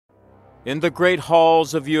In the great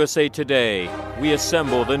halls of USA Today, we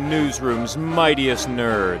assemble the newsroom's mightiest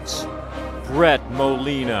nerds. Brett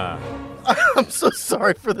Molina. I'm so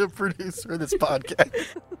sorry for the producer of this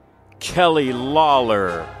podcast. Kelly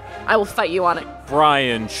Lawler. I will fight you on it.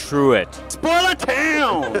 Brian Truitt. Spoiler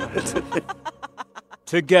Town!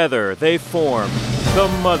 Together, they form the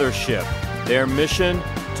Mothership. Their mission?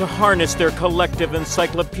 To harness their collective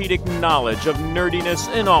encyclopedic knowledge of nerdiness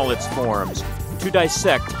in all its forms. To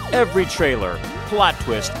dissect every trailer, plot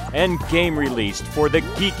twist, and game released for the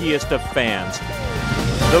geekiest of fans.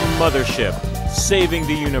 The Mothership, saving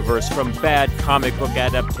the universe from bad comic book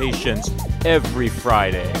adaptations every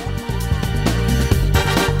Friday.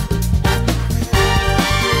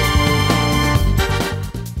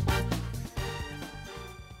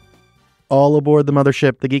 All aboard the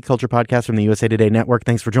Mothership, the Geek Culture Podcast from the USA Today Network.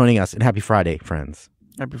 Thanks for joining us, and happy Friday, friends.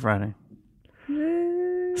 Happy Friday.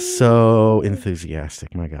 So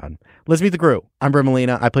enthusiastic, my God. Let's meet the crew. I'm Brett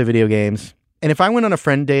Molina. I play video games. And if I went on a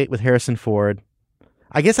friend date with Harrison Ford,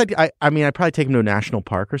 I guess I'd probably take him to a national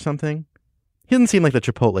park or something. He doesn't seem like the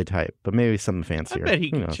Chipotle type, but maybe something fancier. I bet he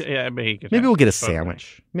could. Maybe we'll get a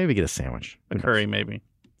sandwich. Maybe get a sandwich. A curry, maybe.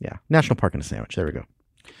 Yeah, national park and a sandwich. There we go.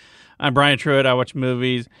 I'm Brian Truitt. I watch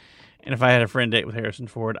movies. And if I had a friend date with Harrison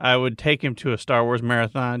Ford, I would take him to a Star Wars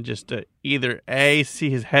marathon just to either A, see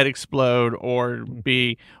his head explode, or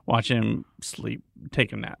B, watch him sleep,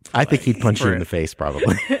 take a nap. I think he'd punch you in the face,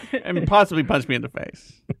 probably. And possibly punch me in the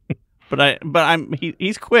face.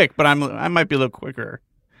 He's quick, but I might be a little quicker,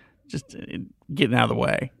 just getting out of the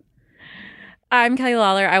way. I'm Kelly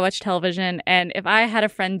Lawler. I watch television, and if I had a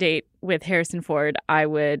friend date with Harrison Ford, I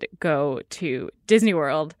would go to Disney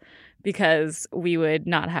World because we would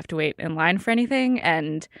not have to wait in line for anything,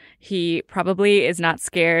 and he probably is not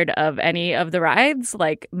scared of any of the rides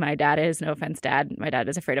like my dad is. No offense, Dad. My dad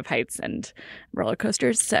is afraid of heights and roller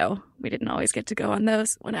coasters, so we didn't always get to go on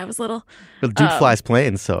those when I was little. But dude flies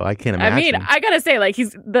planes, so I can't imagine. I mean, I gotta say, like,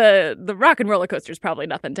 he's the rock and roller coaster is probably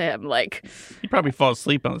nothing to him. Like, he probably falls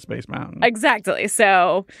asleep on the Space Mountain. Exactly.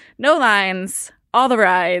 So no lines, all the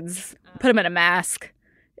rides. Put him in a mask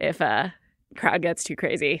if crowd gets too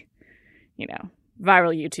crazy. You know,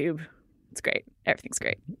 viral YouTube. It's great. Everything's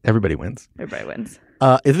great. Everybody wins. Everybody wins.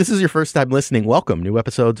 If this is your first time listening, welcome. New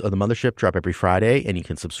episodes of The Mothership drop every Friday, and you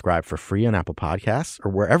can subscribe for free on Apple Podcasts or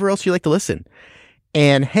wherever else you like to listen.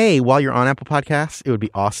 And hey, while you're on Apple Podcasts, it would be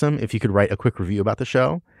awesome if you could write a quick review about the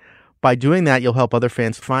show. By doing that, you'll help other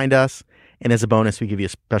fans find us. And as a bonus, we give you a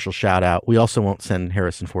special shout out. We also won't send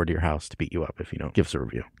Harrison Ford to your house to beat you up if you don't give us a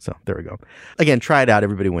review. So there we go. Again, try it out.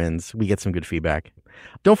 Everybody wins. We get some good feedback.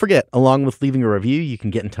 Don't forget, along with leaving a review, you can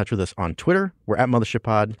get in touch with us on Twitter. We're at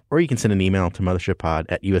MothershipPod, or you can send an email to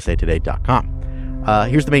mothershippod@usatoday.com.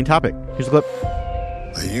 Here's the main topic. Here's the clip.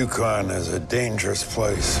 The Yukon is a dangerous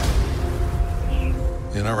place.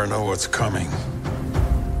 You never know what's coming.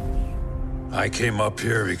 I came up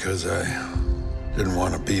here because I didn't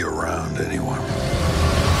want to be around anyone.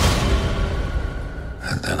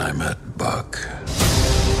 And then I met Buck.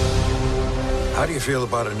 How do you feel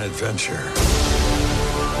about an adventure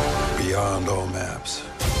beyond all maps?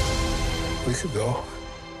 We could go,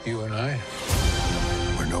 you and I,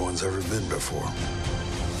 where no one's ever been before.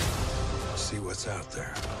 See what's out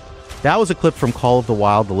there. That was a clip from Call of the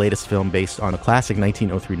Wild, the latest film based on a classic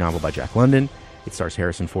 1903 novel by Jack London. It stars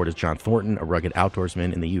Harrison Ford as John Thornton, a rugged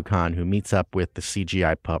outdoorsman in the Yukon who meets up with the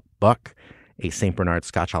CGI pup Buck, a St. Bernard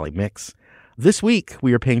Scotch Ollie mix. This week,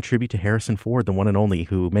 we are paying tribute to Harrison Ford, the one and only,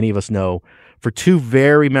 who many of us know for two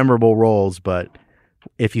very memorable roles, but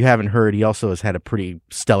if you haven't heard, he also has had a pretty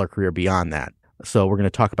stellar career beyond that. So we're going to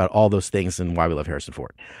talk about all those things and why we love Harrison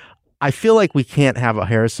Ford. I feel like we can't have a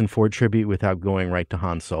Harrison Ford tribute without going right to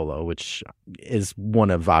Han Solo, which is one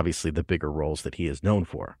of, obviously, the bigger roles that he is known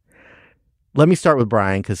for. Let me start with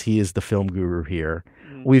Brian, because he is the film guru here.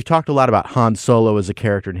 We've talked a lot about Han Solo as a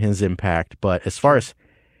character and his impact, but as far as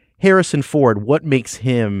Harrison Ford, what makes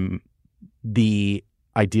him the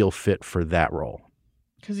ideal fit for that role?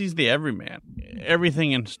 Because he's the everyman.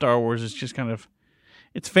 Everything in Star Wars is just kind of,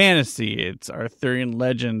 it's fantasy. It's Arthurian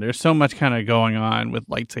legend. There's so much kind of going on with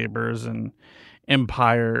lightsabers and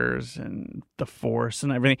empires and the Force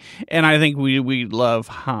and everything. And I think we love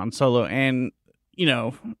Han Solo and, you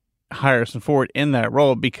know, Harrison Ford in that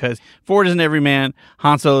role, because Ford is an everyman.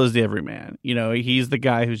 Han Solo is the everyman. You know, he's the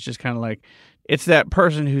guy who's just kind of like, it's that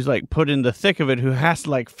person who's like put in the thick of it, who has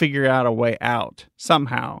to like figure out a way out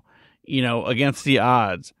somehow, you know, against the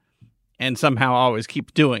odds, and somehow always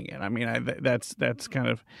keep doing it. I mean, that's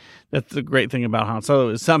the great thing about Han Solo,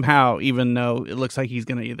 is somehow, even though it looks like he's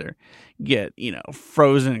going to either get, you know,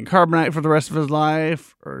 frozen in carbonite for the rest of his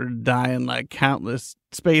life or die in like countless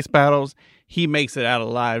space battles, he makes it out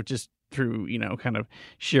alive just through, kind of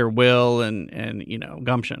sheer will and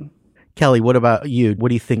gumption. Kelly, what about you? What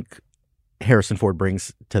do you think Harrison Ford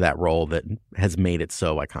brings to that role that has made it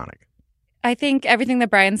so iconic? I think everything that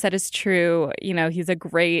Brian said is true. He's a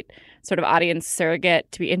great sort of audience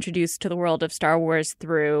surrogate to be introduced to the world of Star Wars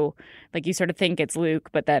through, like, you sort of think it's Luke,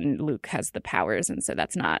 but then Luke has the powers. And so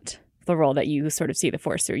that's not the role that you sort of see the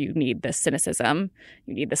Force through. You need the cynicism.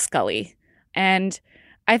 You need the Scully. And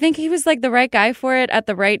I think he was like the right guy for it at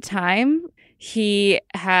the right time. He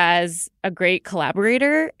has a great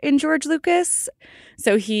collaborator in George Lucas.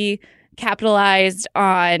 So he capitalized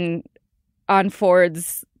on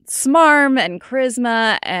Ford's smarm and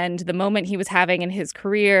charisma and the moment he was having in his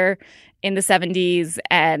career in the 70s,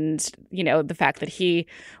 and the fact that he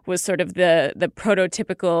was sort of the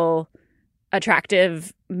prototypical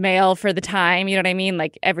attractive male for the time. You know what I mean?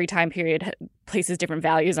 Like, every time period places different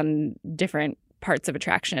values on different parts of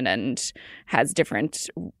attraction and has different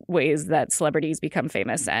ways that celebrities become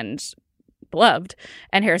famous and beloved,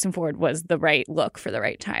 and Harrison Ford was the right look for the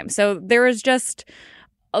right time. So there was just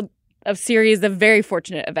a series of very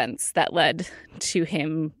fortunate events that led to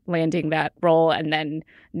him landing that role and then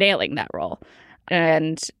nailing that role.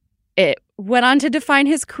 And it went on to define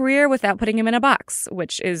his career without putting him in a box,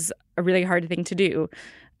 which is a really hard thing to do,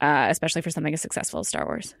 especially for something as successful as Star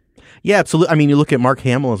Wars. Yeah, absolutely. I mean, you look at Mark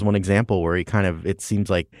Hamill as one example where he it seems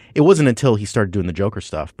like it wasn't until he started doing the Joker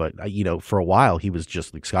stuff, but, for a while he was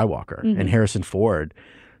just Luke Skywalker. Mm-hmm. And Harrison Ford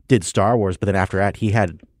did Star Wars, but then after that he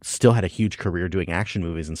still had a huge career doing action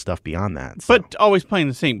movies and stuff beyond that. So. But always playing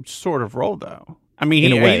the same sort of role, though. I mean, he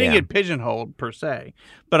didn't get pigeonholed per se.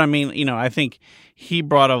 But I mean, I think he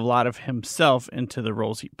brought a lot of himself into the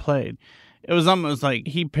roles he played. It was almost like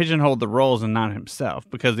he pigeonholed the roles and not himself,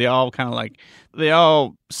 because they all they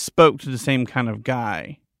all spoke to the same kind of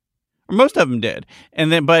guy. Or most of them did.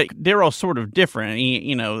 But they're all sort of different.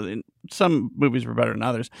 Some movies were better than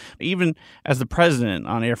others. Even as the president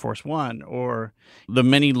on Air Force One, or the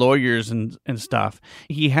many lawyers and stuff,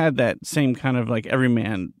 he had that same kind of like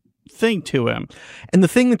everyman thing to him. And the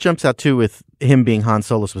thing that jumps out too with him being Han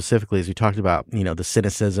Solo specifically, as we talked about, the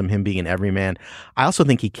cynicism, him being an everyman, I also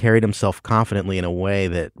think he carried himself confidently in a way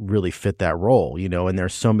that really fit that role, and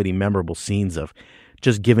there's so many memorable scenes of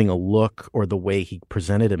just giving a look or the way he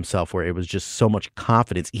presented himself where it was just so much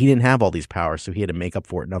confidence. He didn't have all these powers, so he had to make up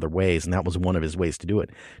for it in other ways, and that was one of his ways to do it,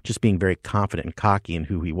 just being very confident and cocky in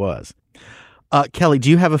who he was. Kelly, do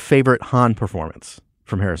you have a favorite Han performance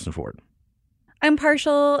from Harrison Ford? I'm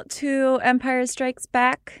partial to Empire Strikes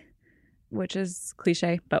Back, which is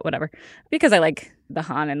cliche, but whatever. Because I like the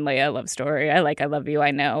Han and Leia love story. I like I Love You, I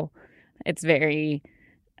Know. It's very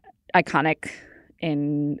iconic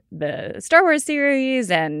in the Star Wars series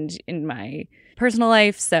and in my personal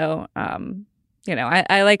life. So,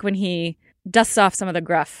 I like when he dusts off some of the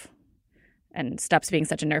gruff and stops being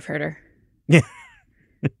such a nerf herder. Yeah.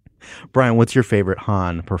 Brian, what's your favorite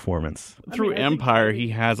Han performance? Through Empire, he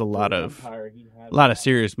has a lot of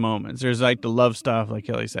serious moments. There's like the love stuff, like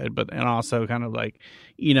Kelly said, and also kind of like,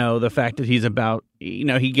 the fact that he's about,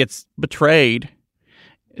 he gets betrayed.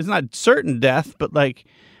 It's not certain death, but like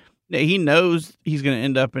he knows he's going to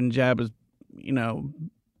end up in Jabba's,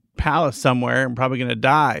 palace somewhere and probably going to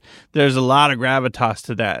die. There's a lot of gravitas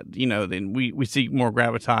to that. Then we see more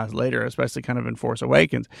gravitas later, especially kind of in Force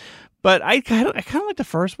Awakens. But I kind of like the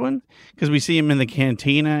first one because we see him in the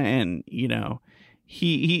cantina and,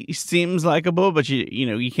 he seems likable, but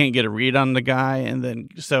you can't get a read on the guy. And then,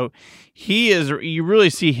 so you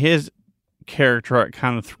really see his character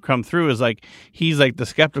kind of come through as like, he's like the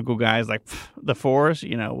skeptical guy is like the Force,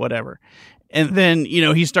 whatever. And then,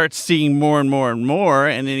 he starts seeing more and more and more.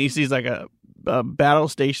 And then he sees like a battle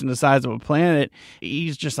station the size of a planet.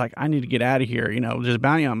 He's just like, I need to get out of here. There's a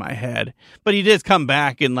bounty on my head. But he does come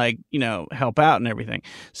back and like, help out and everything.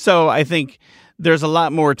 So I think there's a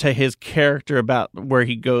lot more to his character about where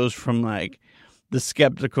he goes from like the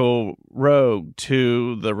skeptical rogue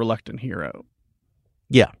to the reluctant hero.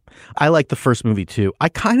 Yeah, I like the first movie too. I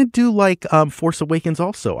kind of do like Force Awakens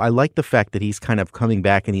also. I like the fact that he's kind of coming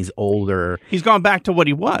back and he's older. He's gone back to what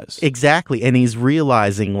he was. Exactly. And he's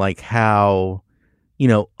realizing like how,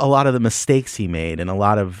 a lot of the mistakes he made and a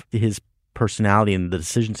lot of his personality and the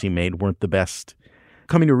decisions he made weren't the best.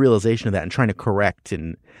 Coming to a realization of that and trying to correct.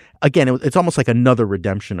 And again, it's almost like another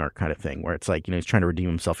redemption arc kind of thing where it's like, he's trying to redeem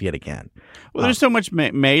himself yet again. Well, there's so much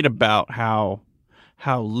made about how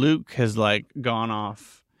Luke has like gone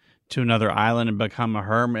off to another island and become a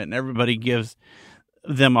hermit, and everybody gives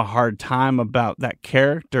them a hard time about that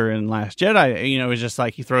character in Last Jedi. It's just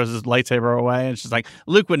like he throws his lightsaber away, and it's just like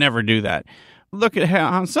Luke would never do that. Look at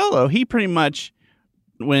Han Solo; he pretty much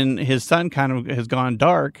when his son kind of has gone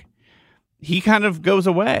dark, he kind of goes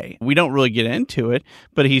away. We don't really get into it,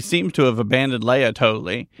 but he seems to have abandoned Leia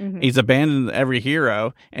totally. Mm-hmm. He's abandoned every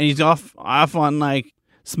hero, and he's off on like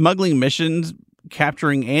smuggling missions,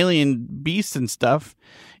 capturing alien beasts and stuff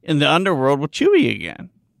in the underworld with Chewie again.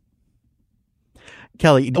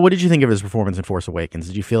 Kelly, what did you think of his performance in Force Awakens?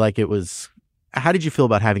 Did you feel like it was... How did you feel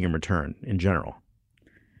about having him return in general?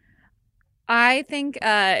 I think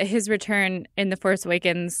his return in The Force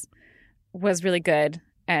Awakens was really good.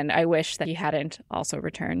 And I wish that he hadn't also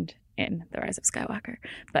returned in The Rise of Skywalker.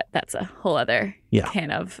 But that's a whole other can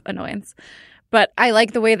of annoyance. But I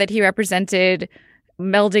like the way that he represented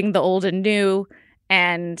melding the old and new.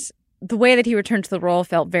 And the way that he returned to the role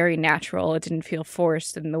felt very natural. It didn't feel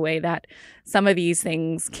forced in the way that some of these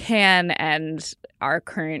things can, and our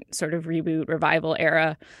current sort of reboot revival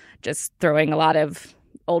era, just throwing a lot of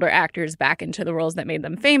older actors back into the roles that made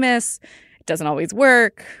them famous. It doesn't always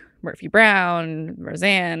work. Murphy Brown,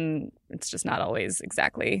 Roseanne, it's just not always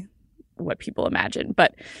exactly what people imagine.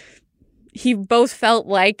 But he both felt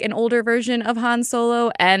like an older version of Han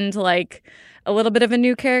Solo and like a little bit of a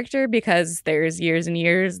new character, because there's years and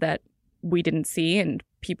years that we didn't see and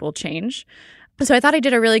people change. So I thought he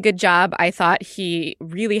did a really good job. I thought he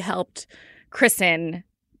really helped christen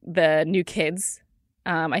the new kids.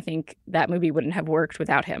 I think that movie wouldn't have worked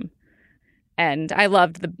without him. And I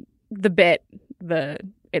loved the bit,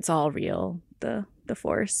 it's all real, the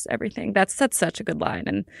Force, everything. That's such a good line,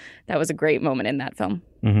 and that was a great moment in that film.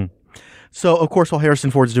 Mm-hmm. So, of course, while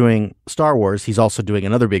Harrison Ford's doing Star Wars, he's also doing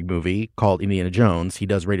another big movie called Indiana Jones. He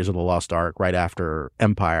does Raiders of the Lost Ark right after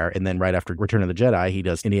Empire, and then right after Return of the Jedi, he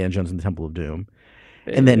does Indiana Jones and the Temple of Doom.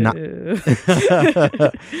 And then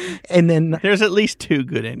and then there's at least 2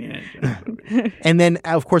 good Indiana Jones movies. And then,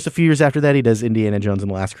 of course, a few years after that, he does Indiana Jones and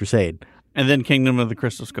the Last Crusade. And then Kingdom of the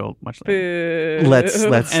Crystal Skull, much later. Let's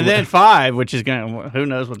and then 5, which is going to, who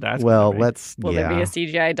knows what that's going to be. Will there be a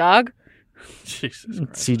CGI dog? Jesus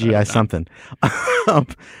Christ. CGI something.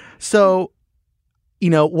 So,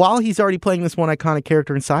 while he's already playing this one iconic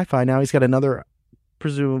character in sci-fi, now he's got another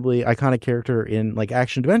presumably iconic character in like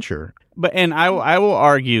action adventure. And I will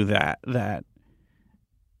argue that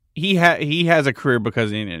he has a career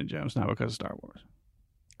because of Indiana Jones, not because of Star Wars.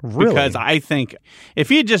 Really? Because I think if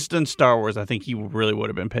he had just done Star Wars, I think he really would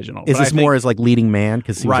have been pigeonholed. Is this more as like leading man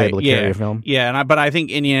because he was able to carry a film? Yeah, but I think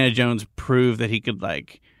Indiana Jones proved that he could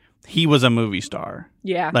he was a movie star.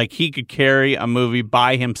 Yeah, like he could carry a movie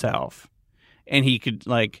by himself, and he could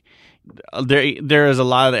there is a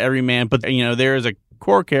lot of the everyman, but there is a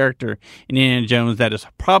core character in Indiana Jones that is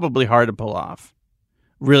probably hard to pull off.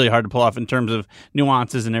 Really hard to pull off in terms of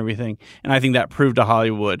nuances and everything. And I think that proved to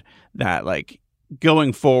Hollywood that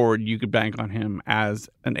going forward, you could bank on him as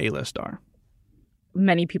an A-list star.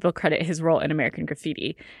 Many people credit his role in American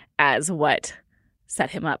Graffiti as what set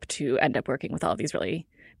him up to end up working with all these really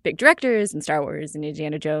big directors in Star Wars and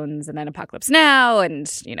Indiana Jones and then Apocalypse Now. And,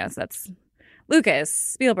 so that's Lucas,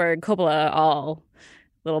 Spielberg, Coppola, all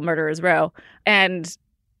little murderers row. And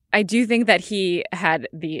I do think that he had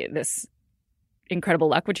this incredible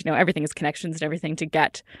luck, which, everything is connections and everything, to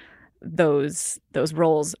get those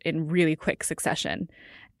roles in really quick succession,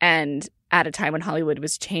 and at a time when Hollywood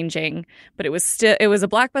was changing, but it was a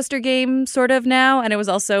blockbuster game sort of now, and it was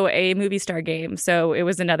also a movie star game. So it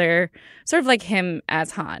was another sort of like him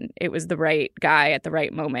as Han. It was the right guy at the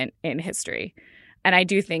right moment in history. And I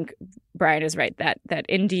do think Brian is right that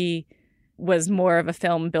Indy was more of a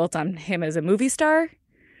film built on him as a movie star.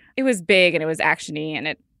 It was big and it was actiony and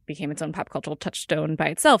it became its own pop cultural touchstone by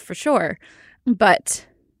itself for sure. But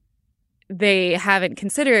they haven't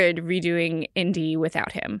considered redoing Indy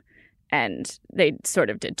without him. And they sort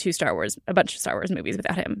of did a bunch of Star Wars movies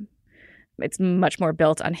without him. It's much more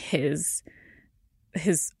built on his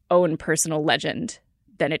own personal legend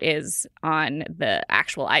than it is on the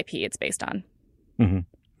actual IP it's based on. Mm-hmm.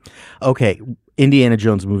 Okay, Indiana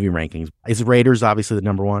Jones movie rankings. Is Raiders obviously the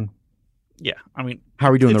number one? Yeah, I mean, how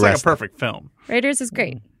are we doing the rest? It's like a perfect film. Raiders is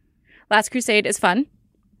great. Last Crusade is fun.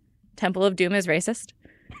 Temple of Doom is racist.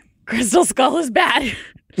 Crystal Skull is bad.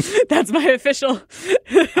 That's my official.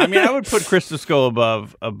 I mean, I would put Crystal Skull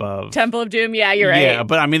above Temple of Doom. Yeah, you're right. Yeah,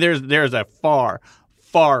 but I mean, there's a far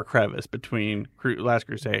crevice between Last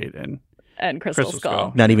Crusade and Crystal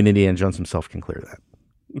Skull. Not even Indiana Jones himself can clear that.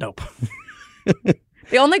 Nope.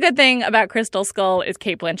 The only good thing about Crystal Skull is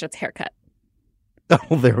Cate Blanchett's haircut.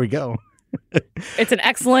 Oh, there we go. It's an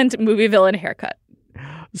excellent movie villain haircut.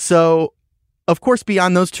 So, of course,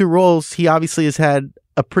 beyond those two roles, he obviously has had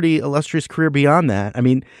a pretty illustrious career beyond that. I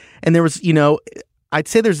mean, and there was, I'd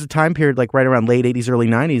say there's a time period like right around late 80s, early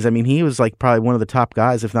 90s. I mean, he was like probably one of the top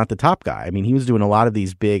guys, if not the top guy. I mean, he was doing a lot of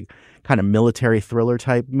these big kind of military thriller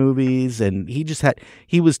type movies, and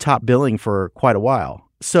he was top billing for quite a while.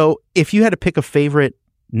 So if you had to pick a favorite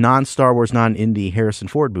non-Star Wars, non-indie Harrison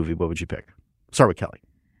Ford movie, what would you pick? Start with Kelly.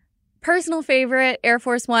 Personal favorite, Air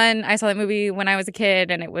Force One. I saw that movie when I was a kid,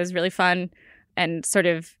 and it was really fun. And sort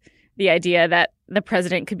of the idea that the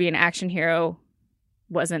president could be an action hero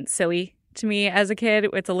wasn't silly to me as a kid.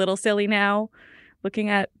 It's a little silly now, looking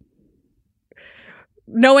at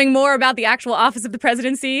knowing more about the actual office of the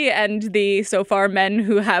presidency and the so far men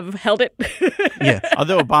who have held it. Yeah,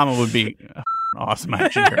 although Obama would be an awesome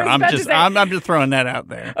action hero. I'm just throwing that out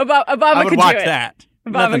there. Obama I would could watch do it. that.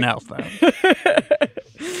 Obama. Nothing else though.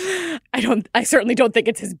 I certainly don't think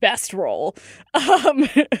it's his best role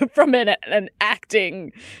from an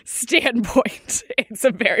acting standpoint. It's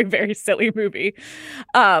a very, very silly movie.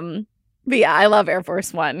 But yeah, I love Air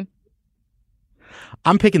Force One.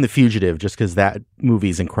 I'm picking The Fugitive just because that movie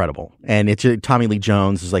is incredible. And it's Tommy Lee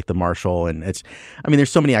Jones is like the marshal. And there's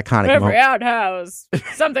so many iconic Every outhouse,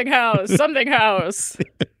 something house, something house.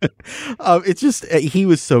 It's just, he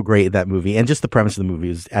was so great in that movie. And just the premise of the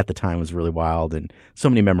movie at the time was really wild and so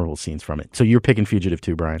many memorable scenes from it. So you're picking Fugitive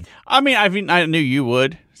too, Brian? I mean, I knew you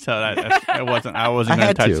would. So I wasn't going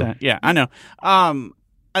to touch that. Yeah, I know.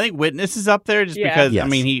 I think Witness is up there just because, yes. I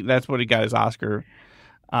mean, that's what he got his Oscar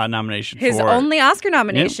nomination his for. Only Oscar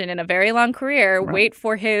nomination in a very long career. Right. Wait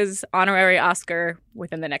for his honorary Oscar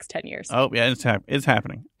within the next 10 years. Oh, yeah, it's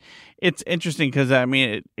happening. It's interesting because, I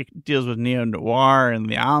mean, it deals with neo-noir and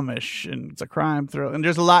the Amish, and it's a crime thriller, and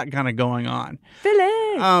there's a lot kind of going on.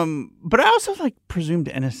 But I also, presumed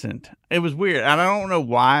innocent. It was weird. I don't know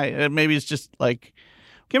why. Maybe it's just,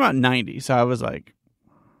 came out in 90, so I was,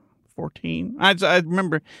 14. I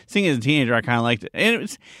remember seeing it as a teenager. I kind of liked it.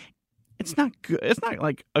 And it's not good. It's not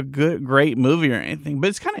a great movie or anything, but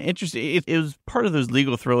it's kind of interesting. It was part of those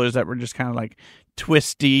legal thrillers that were just kind of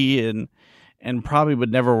twisty and probably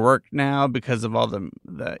would never work now because of all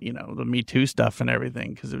the Me Too stuff and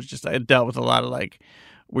everything. Because it dealt with a lot of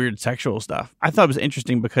weird sexual stuff. I thought it was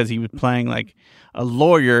interesting because he was playing a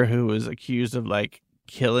lawyer who was accused of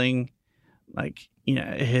killing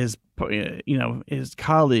his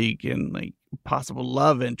colleague and possible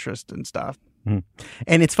love interest and stuff. Mm-hmm.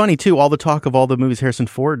 And it's funny too, all the talk of all the movies Harrison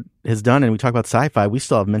Ford has done, and we talk about sci-fi, we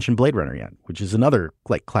still haven't mentioned Blade Runner yet, which is another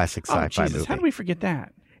classic sci-fi movie. How do we forget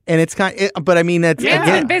that? And it's but I mean, that's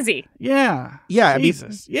been busy. Yeah.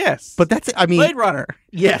 Jesus. Yes. But that's, Blade Runner.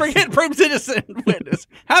 Yes. Forget Prime Citizen Witness.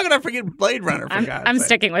 How could I forget Blade Runner? I'm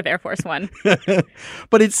sticking with Air Force One.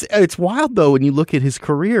 But it's wild though when you look at his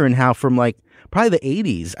career and how from probably the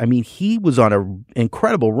 80s, I mean, he was on an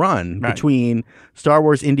incredible run between Star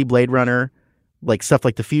Wars, Indie, Blade Runner, stuff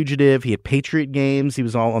like The Fugitive. He had Patriot Games. He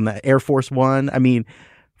was all on the Air Force One. I mean,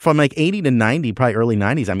 from 80 to 90, probably early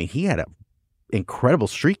 90s, I mean, he had a incredible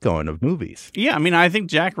streak going of movies. Yeah, I mean, I think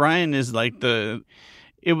Jack Ryan is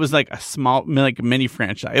it was a small, mini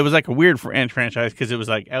franchise. It was a weird franchise because it was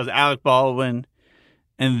it was Alec Baldwin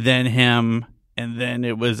and then him and then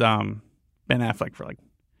it was Ben Affleck for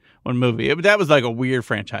one movie. That was a weird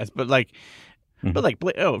franchise, but Blade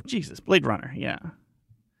Runner, yeah.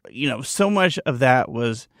 So much of that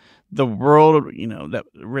was the world, that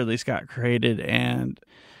Ridley Scott created and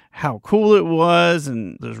how cool it was.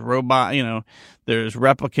 And there's there's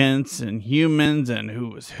replicants and humans and who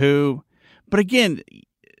was who. But again,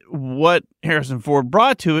 what Harrison Ford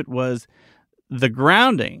brought to it was the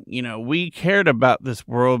grounding. We cared about this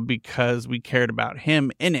world because we cared about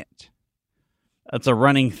him in it. That's a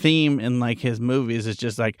running theme in his movies. It's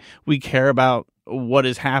just we care about what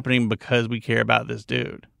is happening because we care about this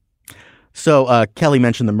dude. So Kelly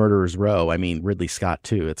mentioned The Murderer's Row. I mean, Ridley Scott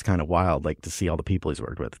too. It's kind of wild, to see all the people he's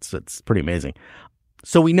worked with. It's pretty amazing.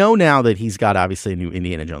 So we know now that he's got obviously a new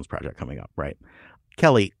Indiana Jones project coming up, right?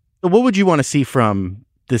 Kelly, what would you want to see from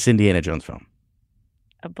this Indiana Jones film?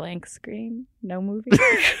 A blank screen, no movie.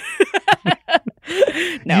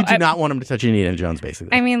 No, you do not want him to touch Indiana Jones,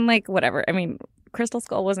 basically. I mean, whatever. I mean, Crystal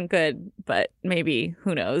Skull wasn't good, but maybe,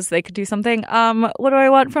 who knows, they could do something. What do I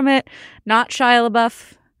want from it? Not Shia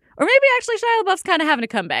LaBeouf. Or maybe actually Shia LaBeouf's kind of having a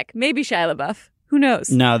comeback. Maybe Shia LaBeouf. Who knows?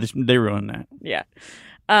 No, they ruined that. Yeah.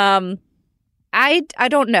 I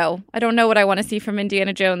don't know. I don't know what I want to see from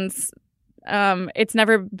Indiana Jones. It's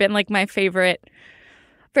never been my favorite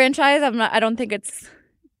franchise. I don't think it's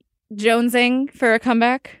jonesing for a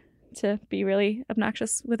comeback, to be really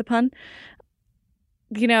obnoxious with a pun.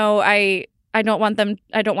 I don't want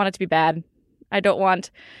it to be bad. I don't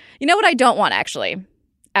want, what I don't want actually,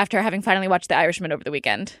 after having finally watched The Irishman over the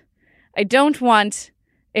weekend, I don't want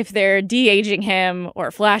if they're de-aging him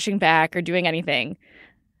or flashing back or doing anything,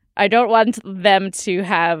 I don't want them to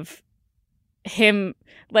have him,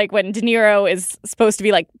 like when De Niro is supposed to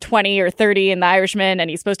be like 20 or 30 in The Irishman, and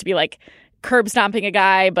he's supposed to be like curb stomping a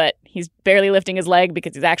guy, but he's barely lifting his leg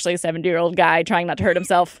because he's actually a 70-year-old guy trying not to hurt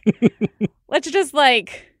himself. Let's just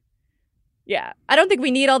yeah, I don't think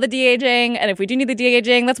we need all the de-aging, and if we do need the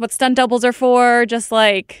de-aging, that's what stunt doubles are for. Just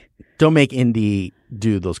don't make Indy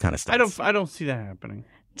do those kind of stunts. I don't see that happening.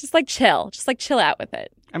 Just chill out with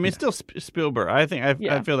it. I mean, it's still Spielberg. I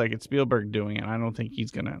feel like it's Spielberg doing it. I don't think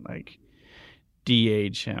he's gonna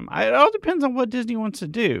de-age him. It all depends on what Disney wants to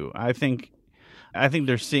do. I think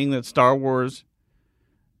they're seeing that Star Wars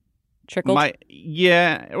trickled. I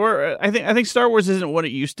think Star Wars isn't what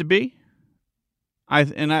it used to be. I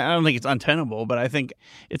don't think it's untenable, but I think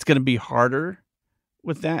it's going to be harder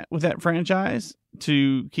with that franchise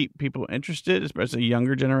to keep people interested, especially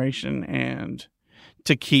younger generation, and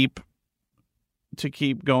to keep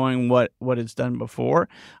going what it's done before.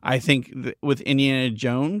 I think with Indiana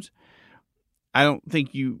Jones, I don't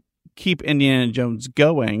think you keep Indiana Jones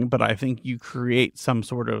going, but I think you create some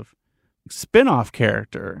sort of spin-off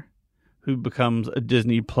character who becomes a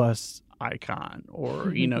Disney Plus icon,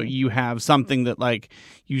 or you have something that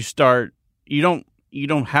you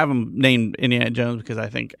don't have him named Indiana Jones, because I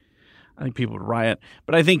think people would riot,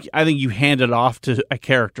 but I think you hand it off to a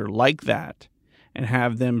character like that and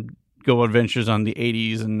have them go adventures on the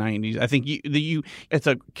 80s and 90s. I think it's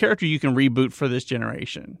a character you can reboot for this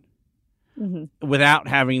generation without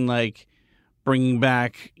having bringing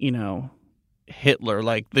back Hitler,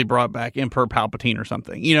 like they brought back Emperor Palpatine or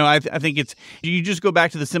something. I think it's, you just go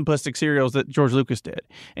back to the simplistic serials that George Lucas did,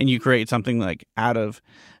 and you create something out of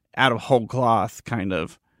whole cloth, kind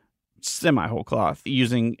of semi whole cloth,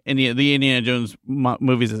 using the Indiana Jones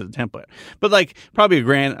movies as a template, but probably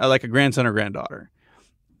a grandson or granddaughter.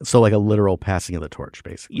 So a literal passing of the torch,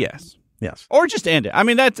 basically. Yes. Or just end it. I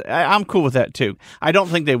mean, I'm cool with that too. I don't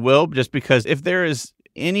think they will, just because if there is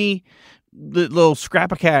any little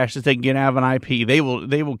scrap of cash that they can get out of an IP, they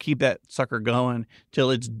will keep that sucker going till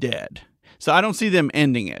it's dead. So I don't see them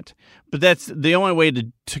ending it. But that's the only way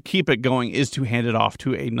to keep it going, is to hand it off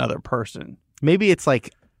to another person. Maybe it's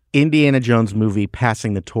like Indiana Jones movie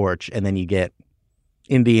passing the torch, and then you get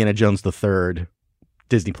Indiana Jones the Third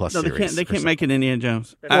Disney Plus series. They can't make it Indiana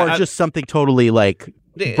Jones. Or just something totally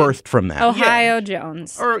birthed from that. Ohio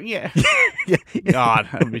Jones. Or God,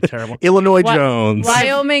 that would be terrible. Illinois Jones.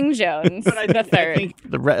 Wyoming Jones the Third.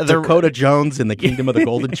 Dakota Jones in the Kingdom of the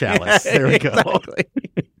Golden Chalice. There we go. Exactly.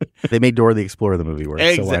 They made Dora the Explorer the movie work.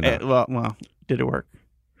 So why not? Well, did it work?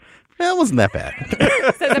 Well, it wasn't that bad.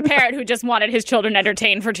 Says a parent who just wanted his children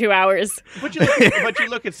entertained for 2 hours. But you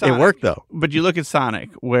look at Sonic. It worked though. But you look at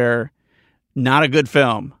Sonic, where not a good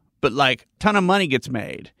film, but ton of money gets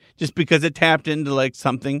made just because it tapped into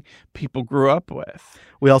something people grew up with.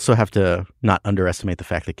 We also have to not underestimate the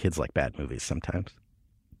fact that kids like bad movies sometimes.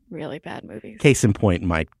 Really bad movies. Case in point,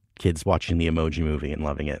 my kids watching the Emoji Movie and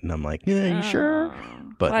loving it, and I'm like, yeah, you sure?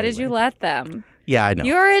 But why did you let them? Yeah, I know.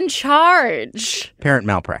 You're in charge. Parent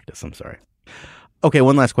malpractice, I'm sorry. Okay,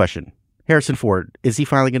 one last question. Harrison Ford, is he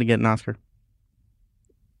finally going to get an Oscar?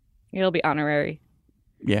 It'll be honorary.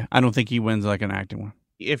 Yeah, I don't think he wins an acting one.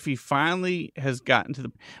 If he finally has gotten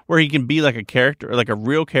to where he can be a character, a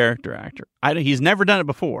real character actor. He's never done it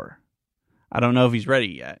before. I don't know if he's ready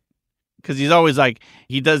yet. Because he's always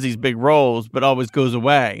he does these big roles, but always goes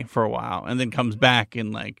away for a while and then comes back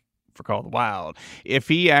in for Call of the Wild. If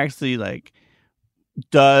he actually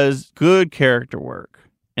does good character work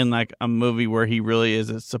in a movie where he really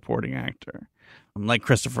is a supporting actor, like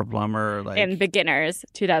Christopher Plummer, in Beginners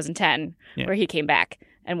 2010, where he came back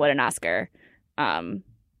and won an Oscar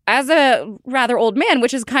as a rather old man,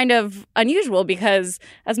 which is kind of unusual, because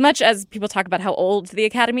as much as people talk about how old the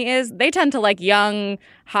Academy is, they tend to like young,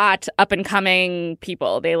 hot, up-and-coming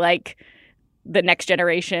people. They like the next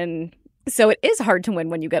generation. So it is hard to win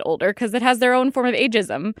when you get older, because it has their own form of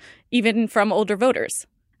ageism, even from older voters.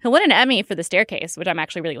 He'll win an Emmy for The Staircase, which I'm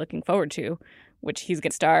actually really looking forward to, which he's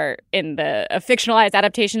going to star in a fictionalized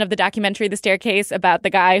adaptation of the documentary The Staircase, about the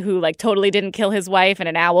guy who totally didn't kill his wife and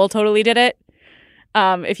an owl totally did it.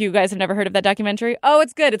 If you guys have never heard of that documentary,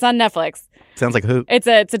 it's good. It's on Netflix. Sounds like Hoot. It's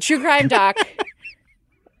a true crime doc.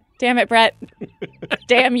 Damn it, Brett.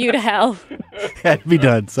 Damn you to hell. Had to be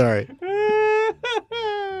done. Sorry.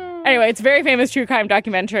 Anyway, it's a very famous true crime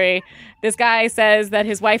documentary. This guy says that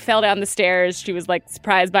his wife fell down the stairs. She was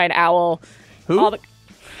surprised by an owl. Who?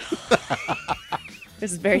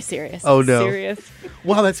 This is very serious. Oh, no. Serious.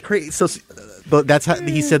 Wow, that's crazy. So, but that's how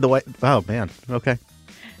he said the wife. Oh, man. Okay.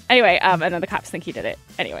 Anyway, and then the cops think he did it.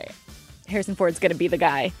 Anyway, Harrison Ford's going to be the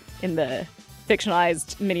guy in the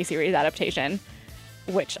fictionalized miniseries adaptation,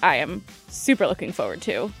 which I am super looking forward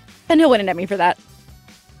to. And he'll win an Emmy for that.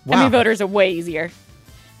 Wow. Emmy voters are way easier.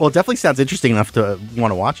 Well, it definitely sounds interesting enough to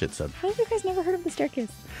want to watch it. So, How have you guys never heard of The Staircase?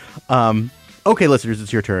 okay, listeners,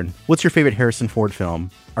 it's your turn. What's your favorite Harrison Ford film?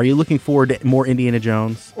 Are you looking forward to more Indiana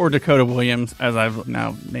Jones? Or Dakota Williams, as I've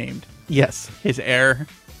now named. Yes. His heir.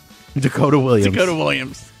 Dakota Williams. Dakota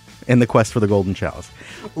Williams. And the quest for the Golden Chalice.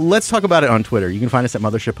 Let's talk about it on Twitter. You can find us at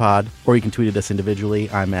Mothership Pod, or you can tweet at us individually.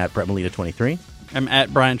 I'm at Brett Melita23. I'm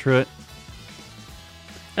at Brian Truitt.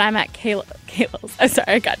 And I'm at Kaylos. I'm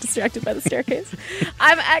sorry, I got distracted by The Staircase.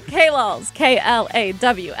 I'm at Kaylos,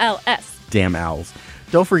 KLAWLS. Damn owls.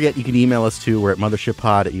 Don't forget, you can email us too. We're at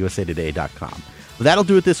mothershippod@usatoday.com. Well, that'll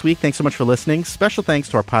do it this week. Thanks so much for listening. Special thanks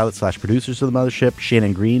to our pilot/producers of the Mothership,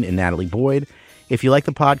 Shannon Green and Natalie Boyd. If you like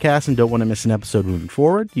the podcast and don't want to miss an episode moving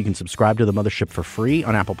forward, you can subscribe to the Mothership for free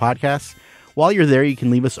on Apple Podcasts. While you're there, you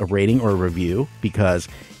can leave us a rating or a review because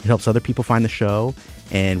it helps other people find the show,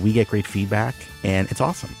 and we get great feedback, and it's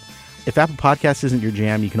awesome. If Apple Podcasts isn't your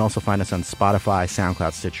jam, you can also find us on Spotify,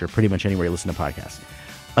 SoundCloud, Stitcher, pretty much anywhere you listen to podcasts.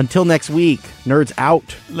 Until next week, nerds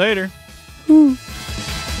out. Later. Woo.